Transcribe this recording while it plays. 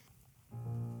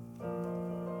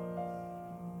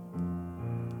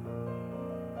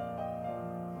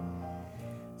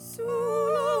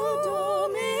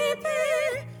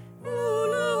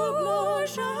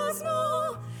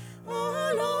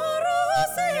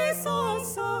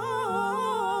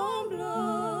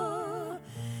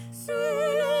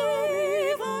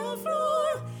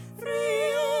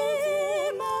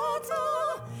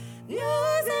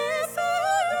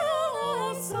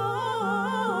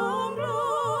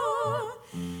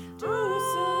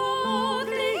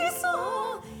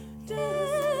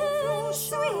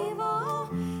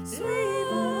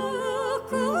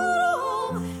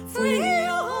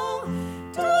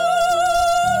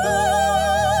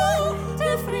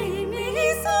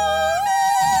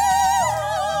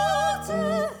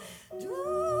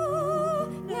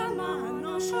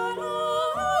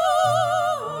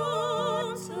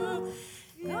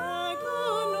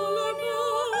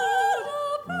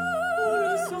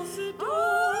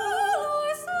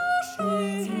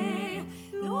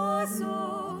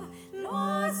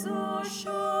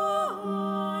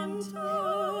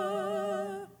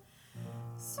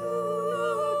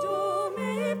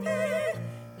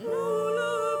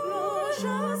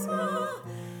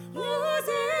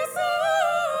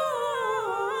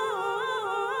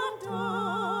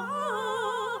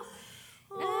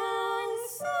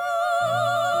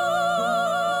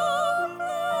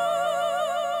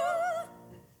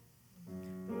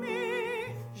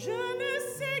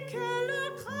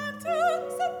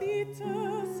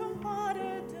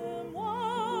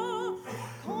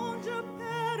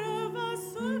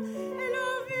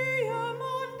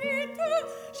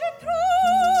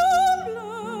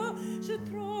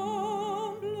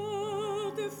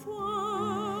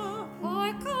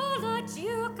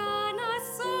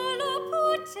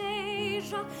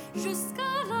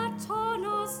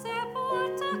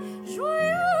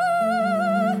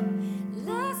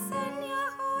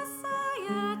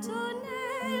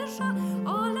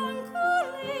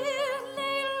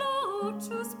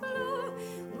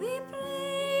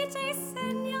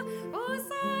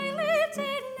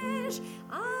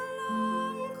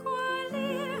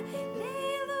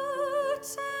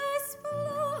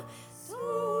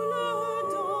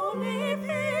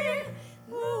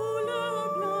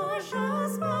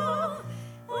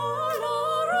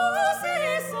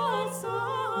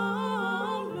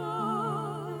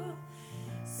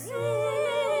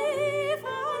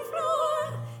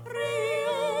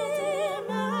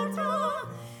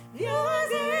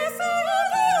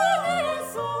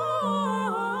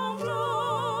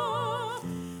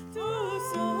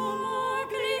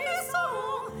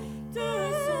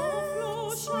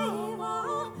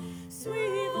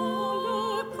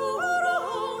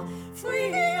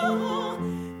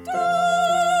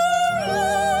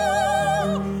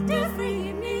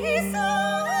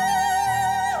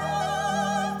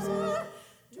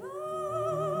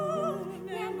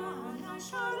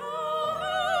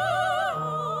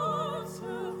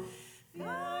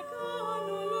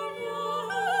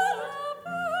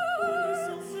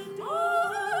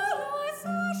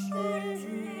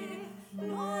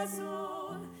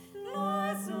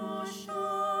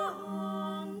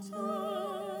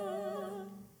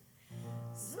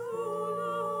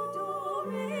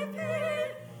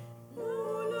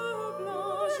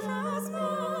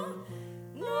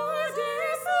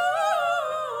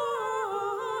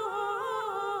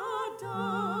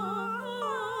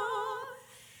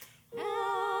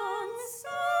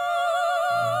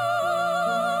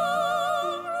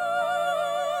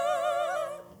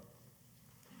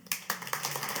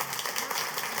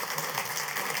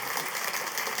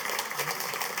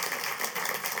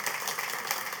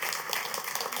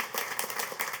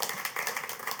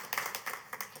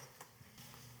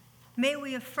May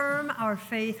we affirm our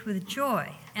faith with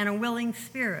joy and a willing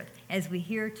spirit as we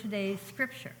hear today's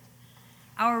scripture.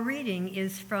 Our reading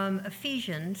is from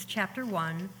Ephesians chapter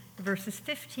 1, verses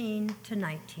 15 to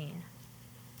 19.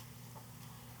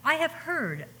 I have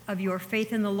heard of your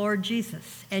faith in the Lord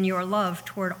Jesus and your love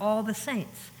toward all the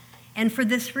saints, and for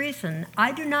this reason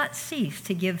I do not cease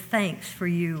to give thanks for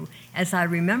you as I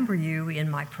remember you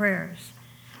in my prayers.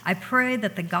 I pray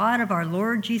that the God of our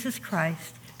Lord Jesus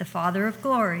Christ, the Father of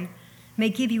glory, may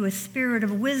give you a spirit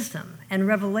of wisdom and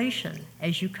revelation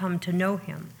as you come to know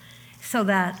him, so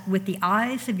that with the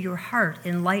eyes of your heart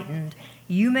enlightened,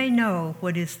 you may know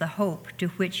what is the hope to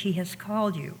which he has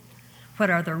called you, what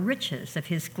are the riches of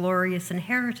his glorious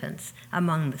inheritance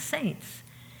among the saints,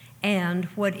 and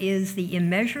what is the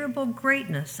immeasurable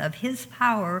greatness of his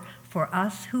power for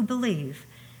us who believe,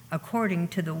 according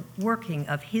to the working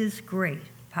of his great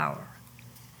power.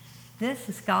 This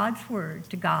is God's word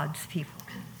to God's people.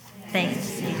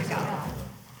 Thanks be to God.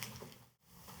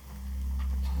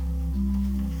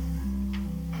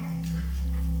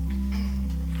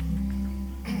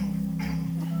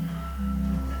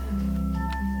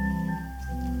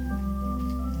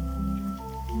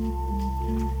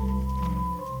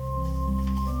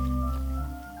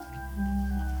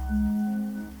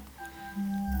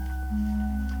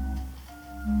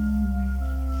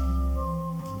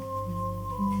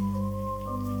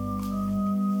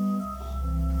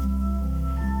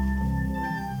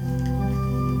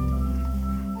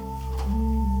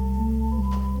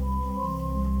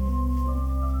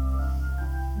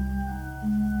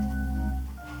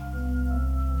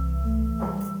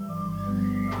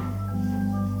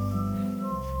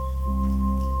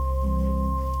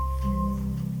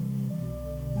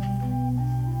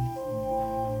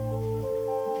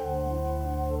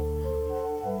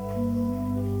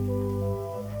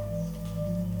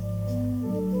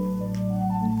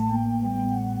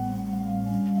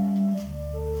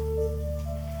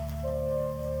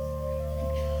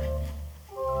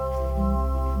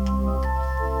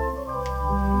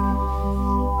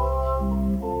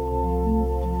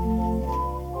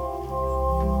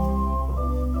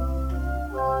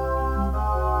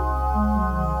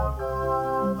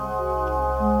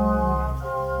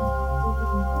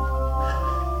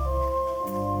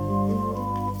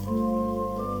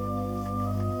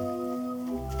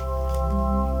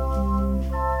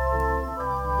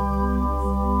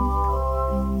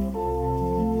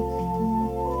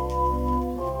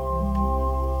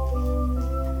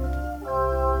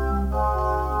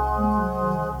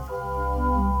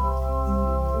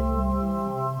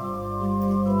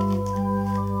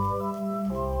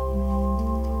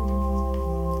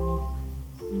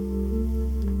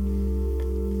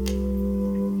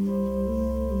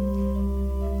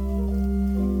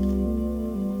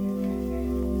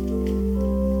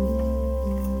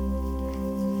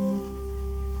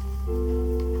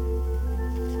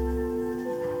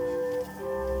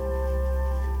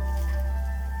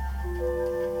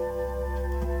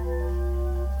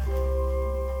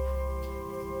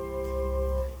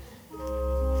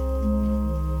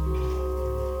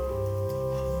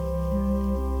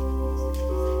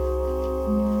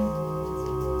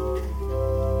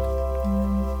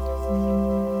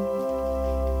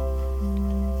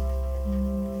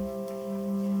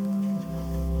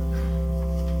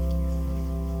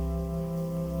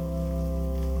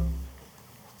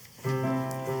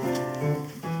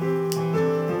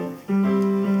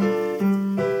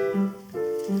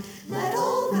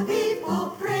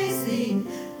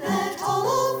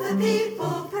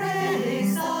 people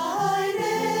praise thy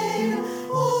name,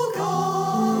 O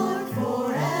God,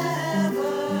 forevermore.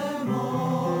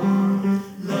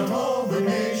 Let all the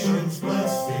nations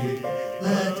bless thee,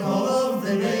 let all of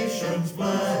the nations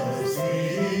bless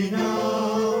thee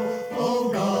now, O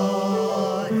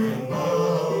God, and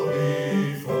bow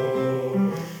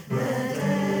before. Let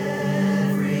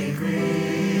every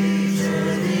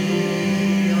creature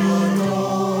thee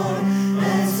adore,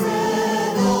 and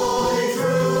spread thy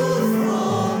truth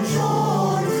from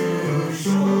shore to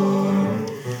shore.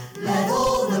 Let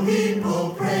all the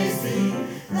people praise thee,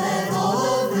 let all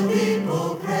of the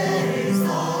people praise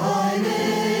thy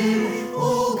name,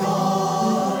 O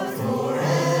God,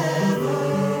 forevermore.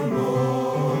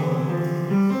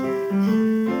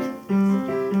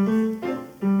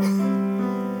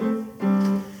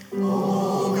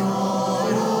 O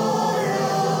God, our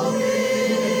help in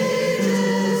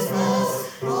ages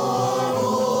past, our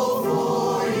hope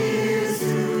for years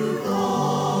to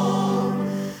come,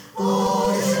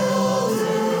 our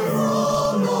shelter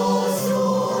from the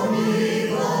stormy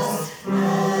blast,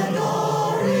 and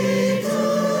our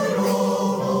eternal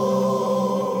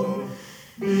home.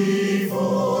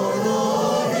 Before the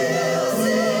hills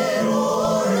in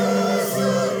order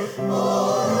stood,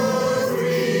 all earth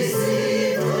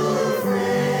received her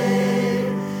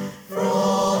frame.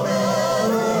 From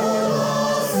everlasting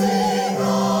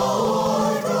thou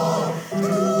art God,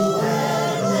 to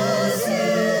endless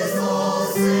is the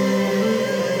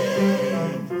same.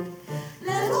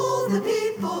 Let all the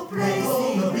people praise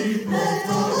thee, let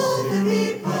all of the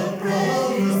people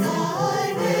praise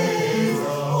thy name, O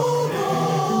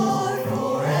God,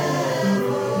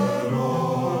 forevermore.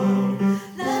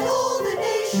 Let all the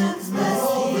nations bless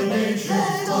thee,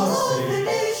 let all of the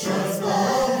nations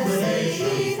bless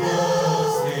thee now,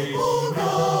 O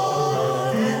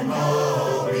God, and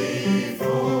bow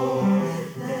before.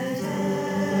 Let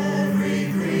every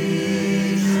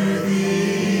creature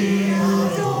thee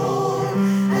adore,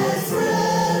 and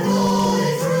spread thy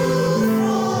truth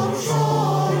from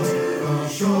shore to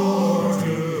shore.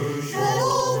 Let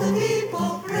all the people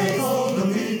praise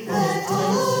thee, let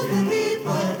all of the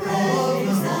people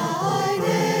praise thy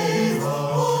name, O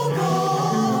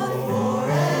God,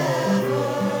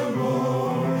 forevermore.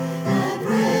 And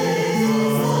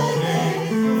praise thy name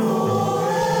forevermore.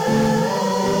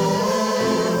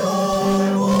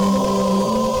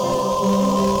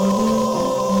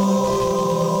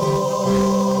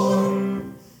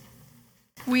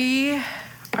 We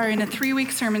are in a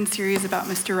 3-week sermon series about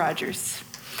Mr. Rogers,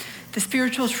 the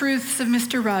spiritual truths of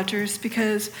Mr. Rogers,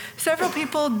 because several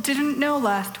people didn't know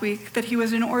last week that he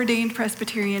was an ordained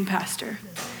Presbyterian pastor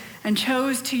and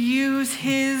chose to use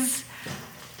his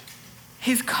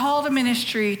call to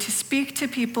ministry to speak to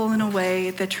people in a way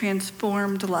that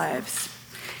transformed lives.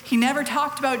 He never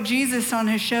talked about Jesus on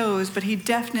his shows, but he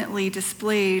definitely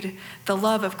displayed the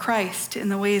love of Christ in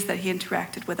the ways that he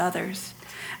interacted with others.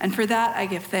 And for that, I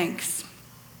give thanks.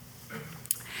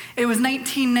 It was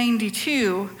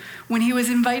 1992 when he was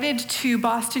invited to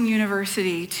Boston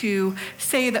University to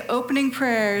say the opening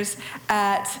prayers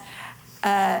at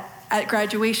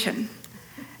graduation.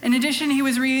 In addition, he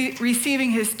was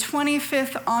receiving his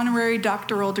 25th honorary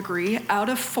doctoral degree out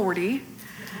of 40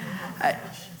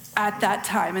 at that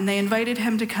time, and they invited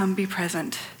him to come be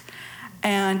present.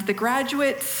 And the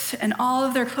graduates and all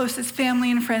of their closest family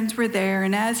and friends were there,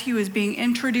 and as he was being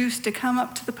introduced to come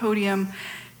up to the podium,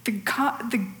 I'm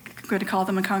going to call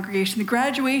them a congregation, the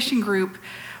graduation group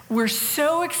were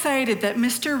so excited that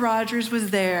Mr. Rogers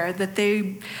was there that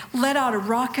they let out a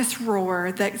raucous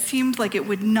roar that seemed like it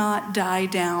would not die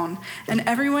down. And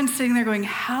everyone's sitting there going,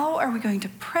 how are we going to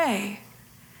pray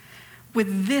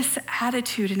with this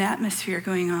attitude and atmosphere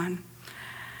going on?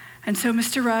 And so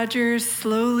Mr. Rogers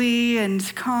slowly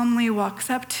and calmly walks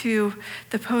up to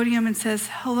the podium and says,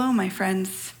 hello, my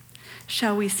friends,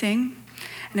 shall we sing?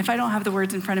 And if I don't have the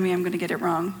words in front of me, I'm going to get it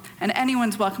wrong. And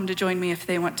anyone's welcome to join me if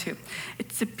they want to.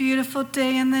 It's a beautiful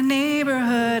day in the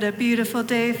neighborhood, a beautiful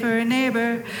day for a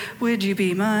neighbor. Would you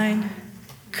be mine?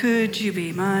 Could you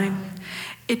be mine?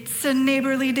 It's a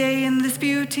neighborly day in this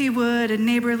beauty wood, a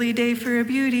neighborly day for a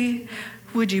beauty.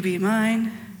 Would you be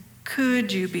mine?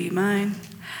 Could you be mine?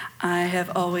 I have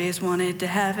always wanted to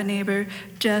have a neighbor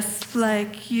just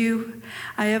like you.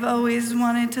 I have always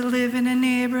wanted to live in a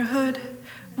neighborhood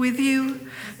with you.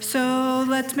 So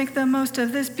let's make the most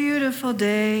of this beautiful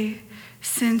day.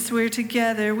 Since we're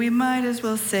together, we might as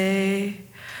well say,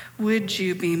 would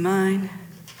you be mine?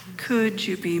 Could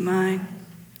you be mine?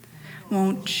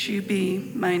 Won't you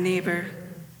be my neighbor?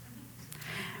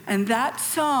 And that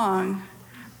song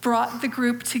brought the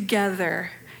group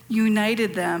together,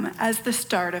 united them as the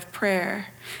start of prayer.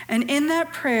 And in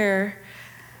that prayer,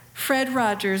 Fred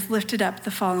Rogers lifted up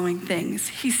the following things.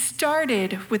 He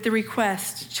started with the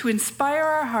request to inspire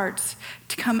our hearts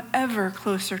to come ever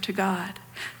closer to God.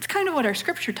 It's kind of what our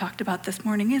scripture talked about this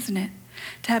morning, isn't it?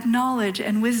 To have knowledge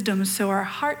and wisdom so our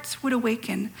hearts would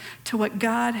awaken to what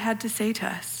God had to say to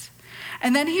us.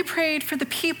 And then he prayed for the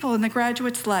people in the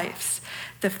graduates' lives,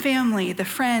 the family, the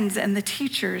friends, and the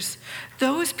teachers,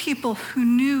 those people who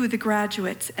knew the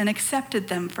graduates and accepted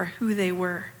them for who they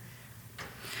were.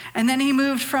 And then he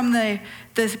moved from the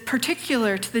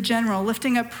particular to the general,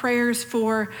 lifting up prayers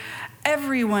for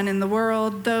everyone in the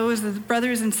world, those the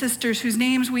brothers and sisters whose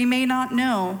names we may not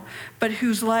know, but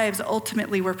whose lives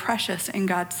ultimately were precious in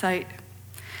God's sight.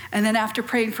 And then after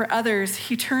praying for others,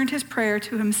 he turned his prayer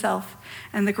to himself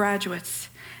and the graduates,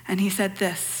 and he said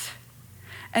this: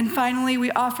 "And finally,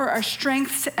 we offer our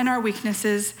strengths and our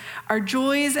weaknesses, our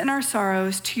joys and our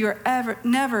sorrows to your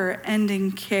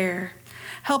never-ending care.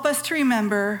 Help us to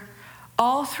remember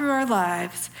all through our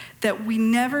lives that we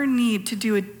never need to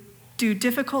do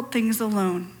difficult things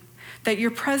alone, that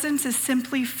your presence is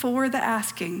simply for the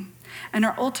asking, and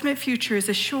our ultimate future is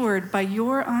assured by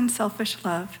your unselfish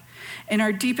love. In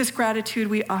our deepest gratitude,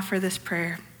 we offer this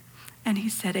prayer." And he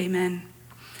said, amen.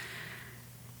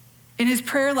 In his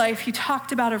prayer life, he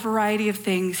talked about a variety of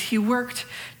things. He worked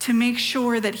to make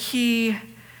sure that he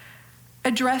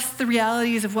addressed the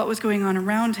realities of what was going on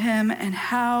around him and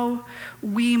how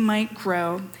we might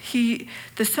grow.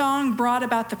 The song brought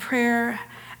about the prayer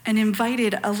and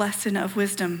invited a lesson of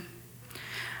wisdom.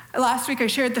 Last week, I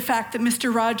shared the fact that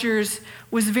Mr. Rogers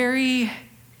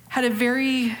had a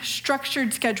very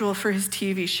structured schedule for his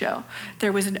TV show.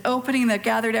 There was an opening that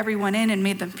gathered everyone in and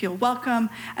made them feel welcome,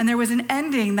 and there was an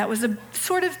ending that was a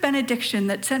sort of benediction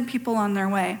that sent people on their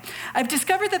way. I've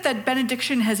discovered that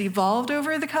benediction has evolved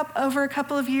over a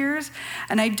couple of years,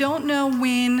 and I don't know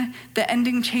when the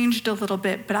ending changed a little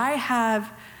bit, but I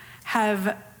have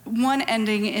one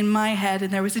ending in my head,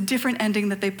 and there was a different ending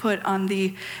that they put on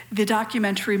the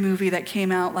documentary movie that came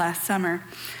out last summer.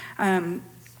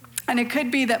 And it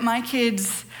could be that my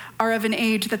kids are of an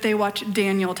age that they watch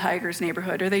Daniel Tiger's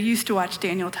Neighborhood, or they used to watch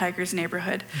Daniel Tiger's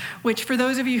Neighborhood, which, for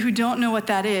those of you who don't know what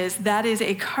that is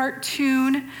a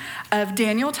cartoon of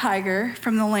Daniel Tiger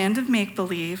from the land of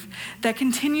make-believe that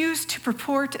continues to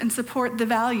purport and support the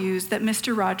values that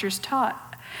Mr. Rogers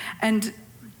taught.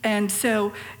 And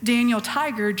so Daniel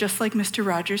Tiger, just like Mr.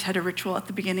 Rogers, had a ritual at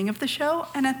the beginning of the show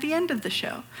and at the end of the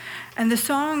show. And the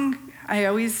song, I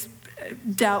always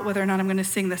doubt whether or not I'm going to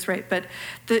sing this right, but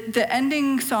the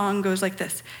ending song goes like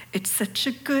this: "It's such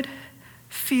a good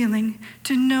feeling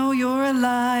to know you're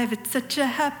alive. It's such a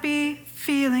happy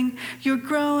feeling you're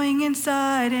growing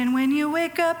inside. And when you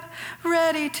wake up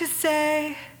ready to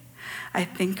say, I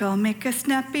think I'll make a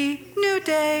snappy new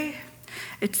day.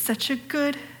 It's such a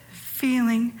good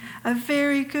feeling, a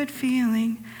very good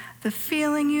feeling. The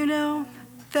feeling you know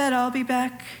that I'll be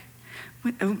back."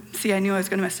 I knew I was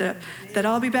going to mess it up. "That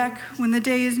I'll be back when the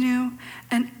day is new,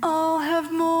 and I'll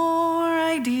have more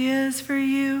ideas for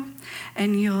you,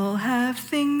 and you'll have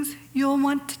things you'll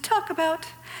want to talk about,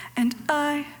 and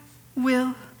I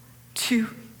will too."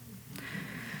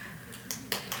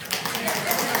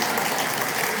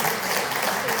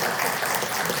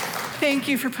 Thank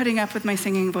you for putting up with my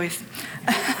singing voice.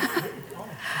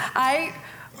 I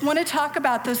want to talk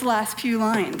about those last few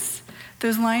lines.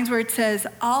 Those lines where it says,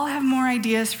 "I'll have more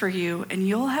ideas for you, and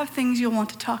you'll have things you'll want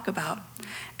to talk about,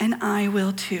 and I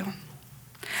will too."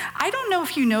 I don't know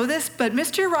if you know this, but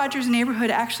Mr. Rogers' Neighborhood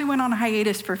actually went on a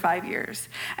hiatus for 5 years,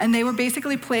 and they were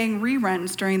basically playing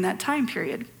reruns during that time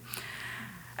period.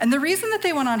 And the reason that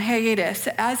they went on hiatus,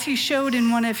 as he showed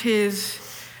in one of his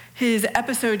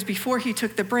episodes before he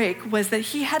took the break, was that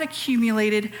he had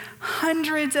accumulated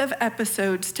hundreds of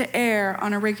episodes to air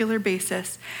on a regular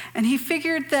basis. And he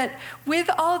figured that with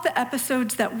all the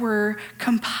episodes that were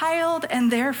compiled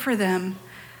and there for them,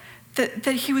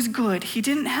 that he was good. He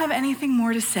didn't have anything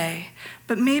more to say,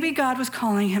 but maybe God was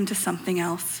calling him to something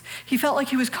else. He felt like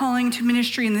he was calling to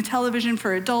ministry in the television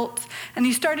for adults, and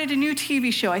he started a new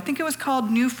TV show. I think it was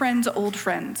called New Friends, Old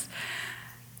Friends.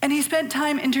 And he spent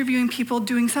time interviewing people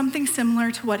doing something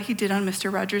similar to what he did on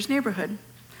Mr. Rogers' Neighborhood.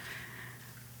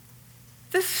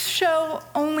 This show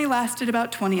only lasted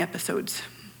about 20 episodes.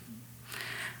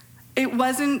 It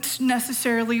wasn't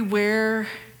necessarily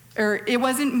it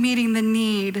wasn't meeting the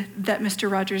need that Mr.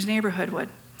 Rogers' Neighborhood would.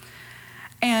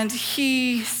 And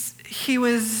he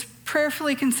was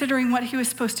prayerfully considering what he was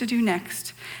supposed to do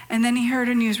next. And then he heard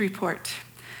a news report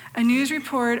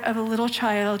of a little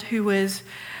child who was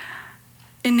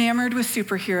enamored with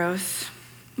superheroes,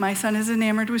 My son is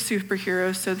enamored with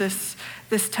superheroes, so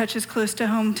this touches close to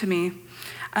home to me.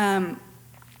 And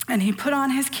he put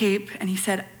on his cape and he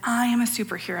said, I am a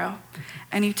superhero.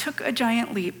 And he took a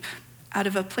giant leap out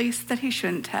of a place that he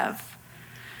shouldn't have.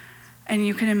 And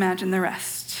you can imagine the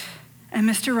rest. And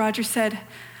Mr. Rogers said,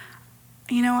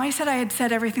 I said I had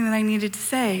said everything that I needed to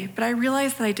say, but I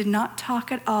realized that I did not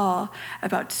talk at all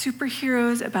about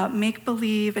superheroes, about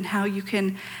make-believe, and how you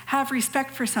can have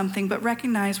respect for something, but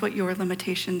recognize what your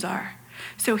limitations are.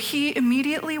 So he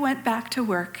immediately went back to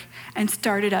work and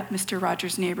started up Mr.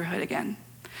 Rogers' Neighborhood again,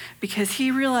 because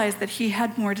he realized that he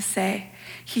had more to say,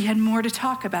 he had more to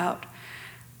talk about,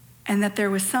 and that there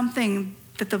was something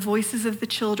that the voices of the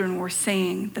children were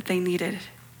saying that they needed.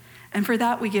 And for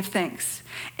that, we give thanks.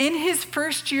 In his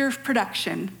first year of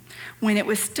production, when it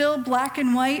was still black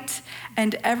and white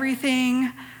and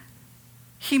everything,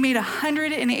 he made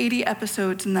 180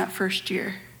 episodes in that first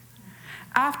year.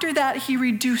 After that, he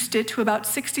reduced it to about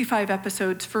 65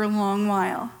 episodes for a long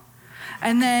while.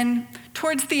 And then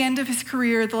towards the end of his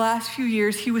career, the last few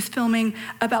years, he was filming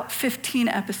about 15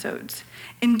 episodes.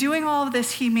 In doing all of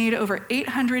this, he made over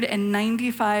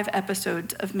 895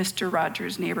 episodes of Mr.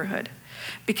 Rogers' Neighborhood,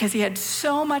 because he had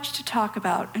so much to talk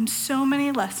about and so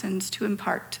many lessons to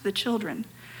impart to the children.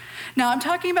 Now, I'm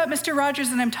talking about Mr. Rogers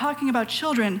and I'm talking about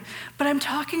children, but I'm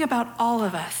talking about all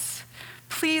of us.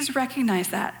 Please recognize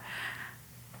that.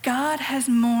 God has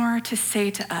more to say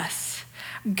to us.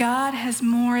 God has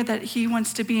more that he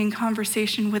wants to be in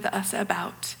conversation with us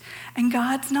about. And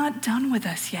God's not done with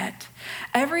us yet.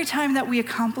 Every time that we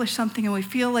accomplish something and we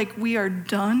feel like we are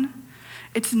done,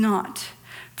 it's not.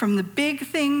 From the big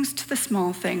things to the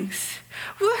small things.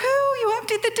 Woohoo, you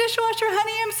emptied the dishwasher,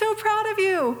 honey, I'm so proud of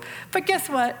you. But guess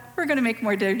what? We're gonna make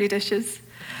more dirty dishes.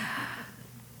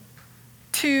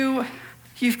 To,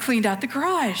 you've cleaned out the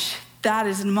garage. That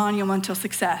is a monumental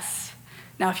success.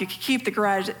 Now, if you could keep the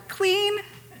garage clean,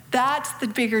 that's the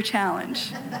bigger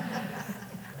challenge.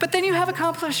 But then you have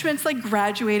accomplishments like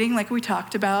graduating, like we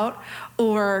talked about,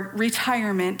 or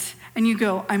retirement, and you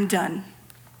go, I'm done.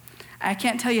 I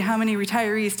can't tell you how many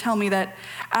retirees tell me that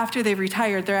after they've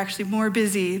retired, they're actually more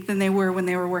busy than they were when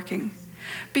they were working,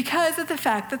 because of the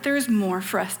fact that there's more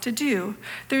for us to do.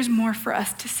 There's more for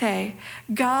us to say.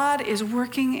 God is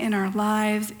working in our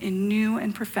lives in new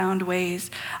and profound ways,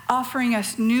 offering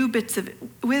us new bits of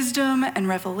wisdom and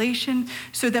revelation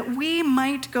so that we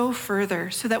might go further,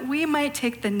 so that we might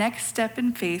take the next step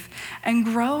in faith and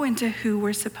grow into who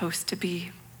we're supposed to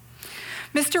be.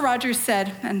 Mr. Rogers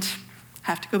said, and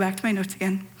have to go back to my notes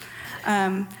again,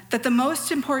 that the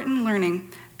most important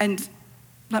learning, and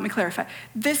let me clarify,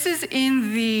 this is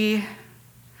in the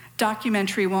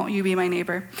documentary, Won't You Be My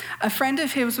Neighbor? A friend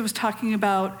of his was talking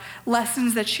about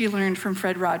lessons that she learned from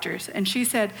Fred Rogers, and she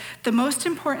said, the most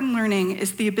important learning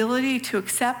is the ability to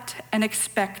accept and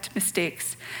expect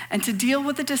mistakes, and to deal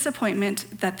with the disappointments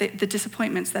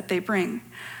that they bring.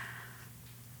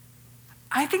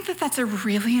 I think that that's a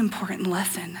really important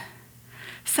lesson.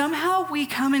 Somehow we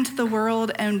come into the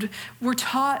world and we're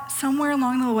taught somewhere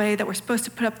along the way that we're supposed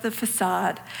to put up the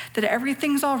facade, that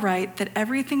everything's all right, that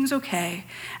everything's okay,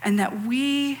 and that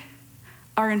we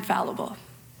are infallible.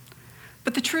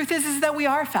 But the truth is that we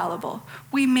are fallible.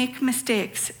 We make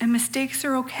mistakes, and mistakes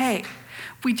are okay.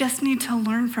 We just need to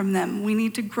learn from them. We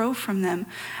need to grow from them.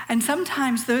 And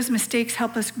sometimes those mistakes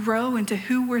help us grow into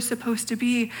who we're supposed to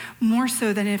be, more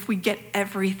so than if we get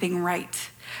everything right.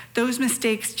 Those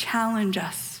mistakes challenge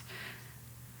us.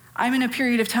 I'm in a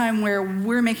period of time where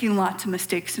we're making lots of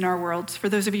mistakes in our worlds. For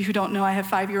those of you who don't know, I have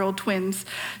 5-year-old twins.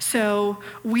 So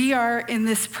we are in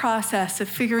this process of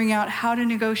figuring out how to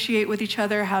negotiate with each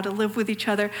other, how to live with each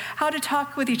other, how to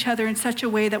talk with each other in such a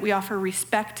way that we offer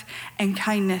respect and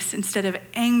kindness instead of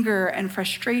anger and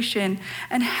frustration,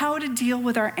 and how to deal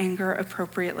with our anger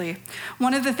appropriately.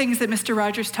 One of the things that Mr.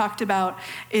 Rogers talked about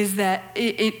is that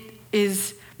it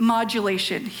is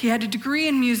modulation. He had a degree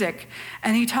in music,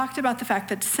 and he talked about the fact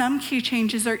that some key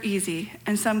changes are easy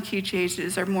and some key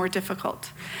changes are more difficult.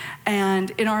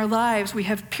 And in our lives, we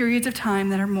have periods of time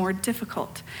that are more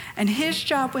difficult. And his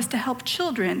job was to help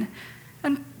children,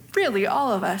 and really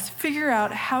all of us, figure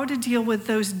out how to deal with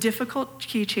those difficult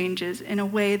key changes in a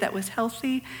way that was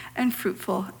healthy and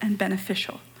fruitful and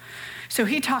beneficial. So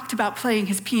he talked about playing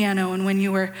his piano, and when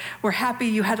you were happy,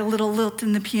 you had a little lilt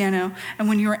in the piano, and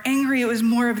when you were angry, it was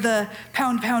more of the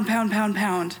pound, pound, pound, pound,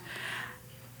 pound.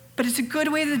 But it's a good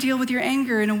way to deal with your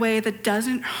anger in a way that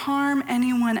doesn't harm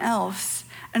anyone else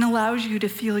and allows you to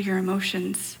feel your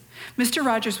emotions. Mr.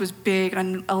 Rogers was big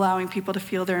on allowing people to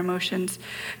feel their emotions,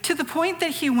 to the point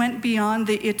that he went beyond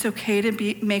the it's okay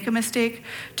to make a mistake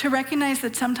to recognize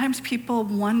that sometimes people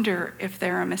wonder if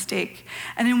they're a mistake.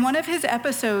 And in one of his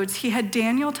episodes, he had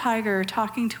Daniel Tiger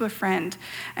talking to a friend,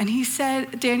 and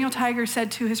Daniel Tiger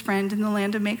said to his friend in the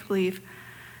land of make-believe,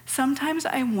 "Sometimes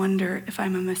I wonder if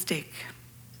I'm a mistake,"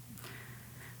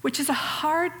 which is a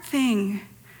hard thing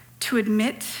to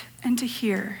admit and to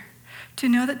hear, to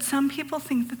know that some people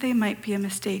think that they might be a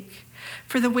mistake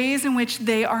for the ways in which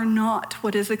they are not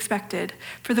what is expected,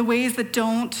 for the ways that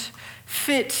don't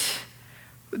fit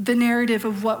the narrative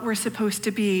of what we're supposed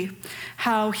to be,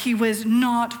 how he was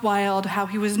not wild, how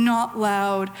he was not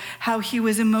loud, how he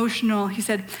was emotional. He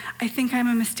said, "I think I'm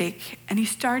a mistake." And he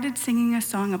started singing a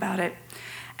song about it.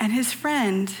 And his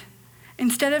friend,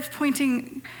 instead of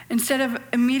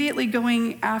immediately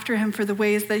going after him for the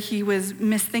ways that he was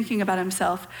misthinking about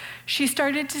himself, she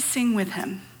started to sing with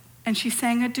him. And she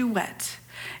sang a duet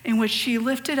in which she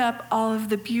lifted up all of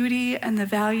the beauty and the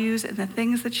values and the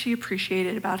things that she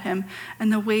appreciated about him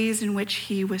and the ways in which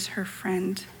he was her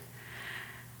friend.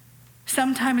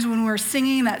 Sometimes when we're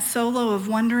singing that solo of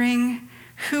wondering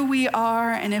who we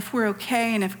are and if we're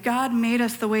okay and if God made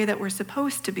us the way that we're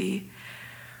supposed to be,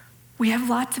 we have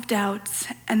lots of doubts,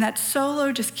 and that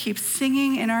solo just keeps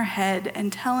singing in our head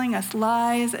and telling us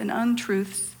lies and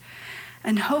untruths.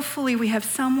 And hopefully we have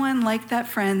someone like that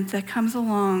friend that comes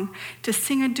along to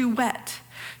sing a duet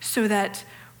so that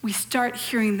we start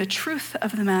hearing the truth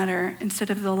of the matter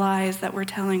instead of the lies that we're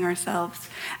telling ourselves.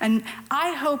 And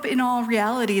I hope in all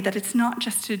reality that it's not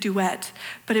just a duet,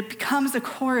 but it becomes a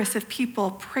chorus of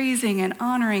people praising and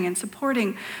honoring and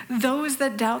supporting those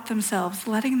that doubt themselves,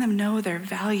 letting them know their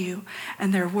value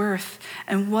and their worth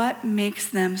and what makes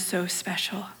them so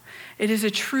special. It is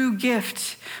a true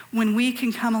gift when we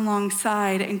can come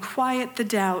alongside and quiet the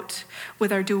doubt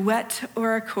with our duet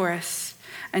or our chorus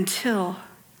until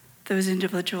those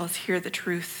individuals hear the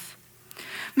truth.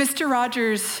 Mr.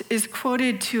 Rogers is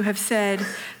quoted to have said,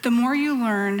 "The more you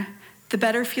learn, the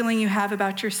better feeling you have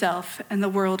about yourself and the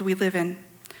world we live in."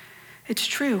 It's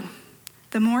true.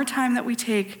 The more time that we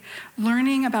take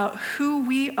learning about who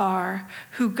we are,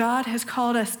 who God has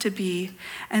called us to be,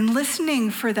 and listening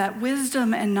for that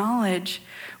wisdom and knowledge,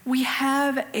 we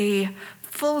have a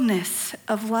fullness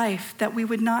of life that we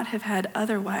would not have had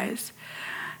otherwise.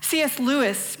 C.S.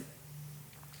 Lewis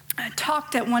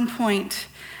talked at one point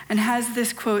and has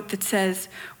this quote that says,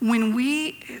 when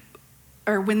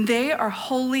they are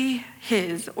wholly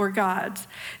his or God's,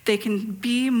 they can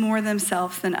be more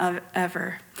themselves than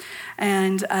ever.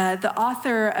 And the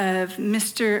author of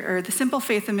The Simple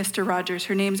Faith of Mr. Rogers,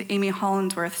 her name's Amy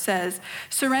Hollingsworth, says,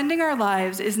 "Surrendering our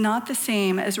lives is not the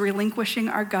same as relinquishing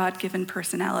our God-given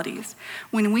personalities.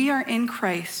 When we are in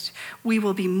Christ, we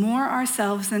will be more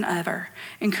ourselves than ever,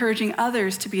 encouraging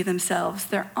others to be themselves,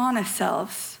 their honest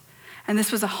selves." And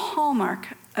this was a hallmark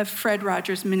of Fred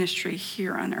Rogers' ministry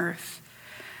here on earth.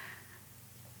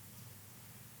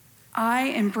 I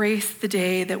embrace the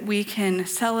day that we can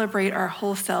celebrate our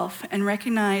whole self and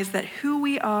recognize that who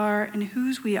we are and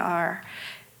whose we are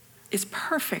is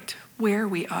perfect where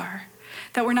we are.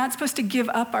 That we're not supposed to give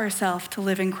up ourselves to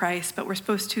live in Christ, but we're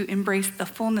supposed to embrace the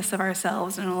fullness of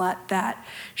ourselves and let that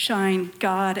shine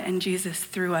God and Jesus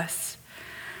through us.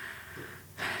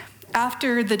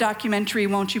 After the documentary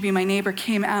Won't You Be My Neighbor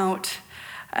came out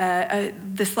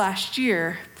this last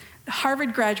year, the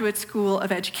Harvard Graduate School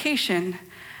of Education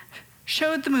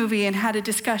showed the movie and had a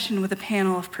discussion with a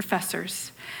panel of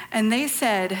professors. And they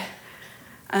said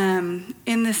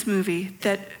in this movie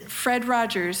that Fred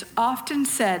Rogers often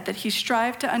said that he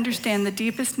strived to understand the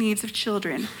deepest needs of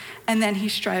children, and then he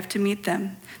strived to meet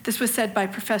them. This was said by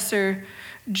Professor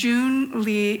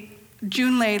Junlei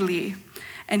Lee.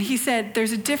 And he said,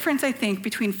 "There's a difference, I think,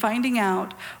 between finding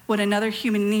out what another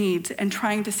human needs and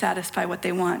trying to satisfy what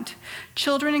they want.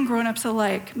 Children and grown-ups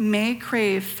alike may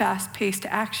crave fast-paced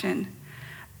action,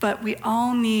 but we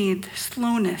all need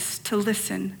slowness to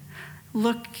listen,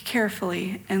 look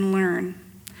carefully, and learn."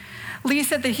 Lee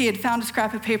said that he had found a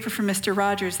scrap of paper from Mr.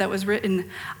 Rogers that was written,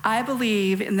 "I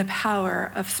believe in the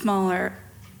power of smaller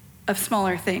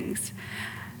things."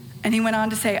 And he went on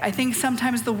to say, "I think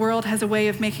sometimes the world has a way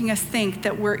of making us think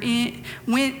that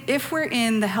if we're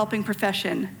in the helping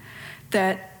profession,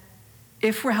 that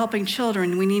if we're helping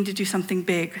children, we need to do something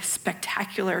big,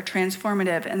 spectacular,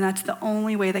 transformative, and that's the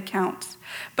only way that counts.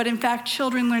 But in fact,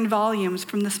 children learn volumes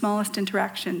from the smallest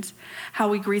interactions, how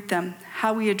we greet them,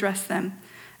 how we address them,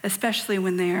 especially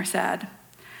when they are sad."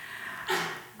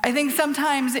 I think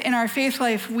sometimes in our faith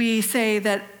life, we say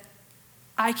that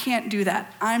I can't do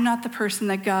that. I'm not the person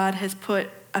that God has put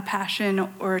a passion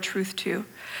or a truth to.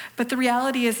 But the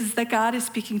reality is that God is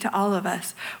speaking to all of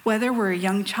us, whether we're a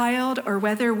young child or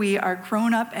whether we are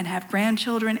grown up and have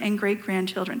grandchildren and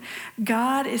great-grandchildren.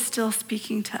 God is still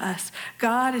speaking to us.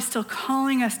 God is still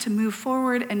calling us to move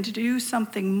forward and to do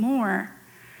something more.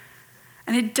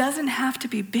 And it doesn't have to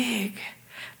be big,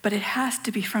 but it has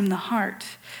to be from the heart.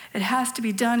 It has to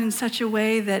be done in such a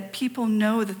way that people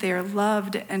know that they are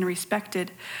loved and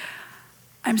respected.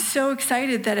 I'm so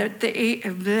excited that at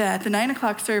the 9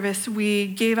 o'clock service, we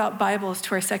gave out Bibles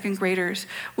to our second graders.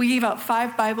 We gave out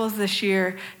 5 Bibles this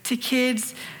year to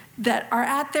kids that are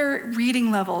at their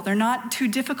reading level. They're not too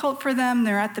difficult for them.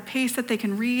 They're at the pace that they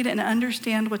can read and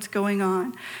understand what's going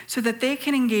on so that they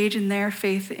can engage in their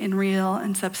faith in real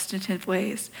and substantive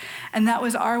ways. And that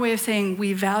was our way of saying,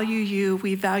 we value you,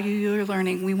 we value your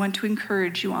learning, we want to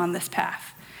encourage you on this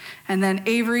path. And then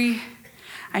Avery,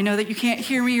 I know that you can't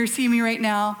hear me or see me right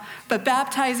now, but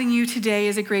baptizing you today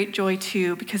is a great joy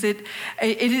too, because it's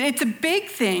a big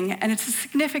thing and it's a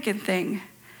significant thing.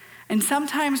 And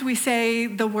sometimes we say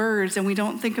the words and we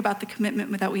don't think about the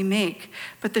commitment that we make.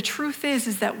 But the truth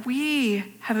is that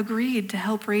we have agreed to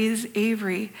help raise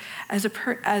Avery as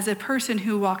a person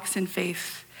who walks in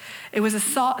faith. It was a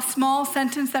small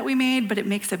sentence that we made, but it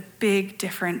makes a big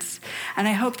difference. And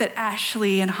I hope that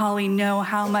Ashley and Holly know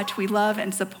how much we love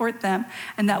and support them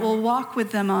and that we'll walk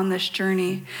with them on this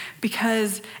journey,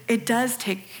 because it does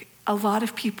take a lot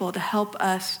of people to help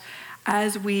us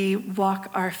as we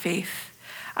walk our faith.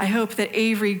 I hope that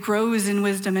Avery grows in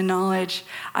wisdom and knowledge.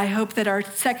 I hope that our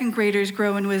second graders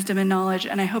grow in wisdom and knowledge.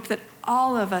 And I hope that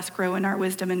all of us grow in our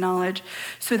wisdom and knowledge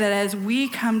so that as we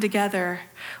come together,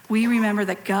 we remember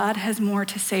that God has more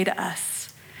to say to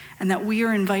us and that we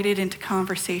are invited into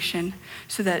conversation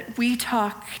so that we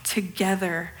talk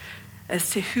together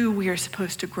as to who we are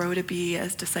supposed to grow to be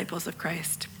as disciples of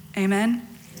Christ. Amen?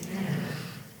 Amen.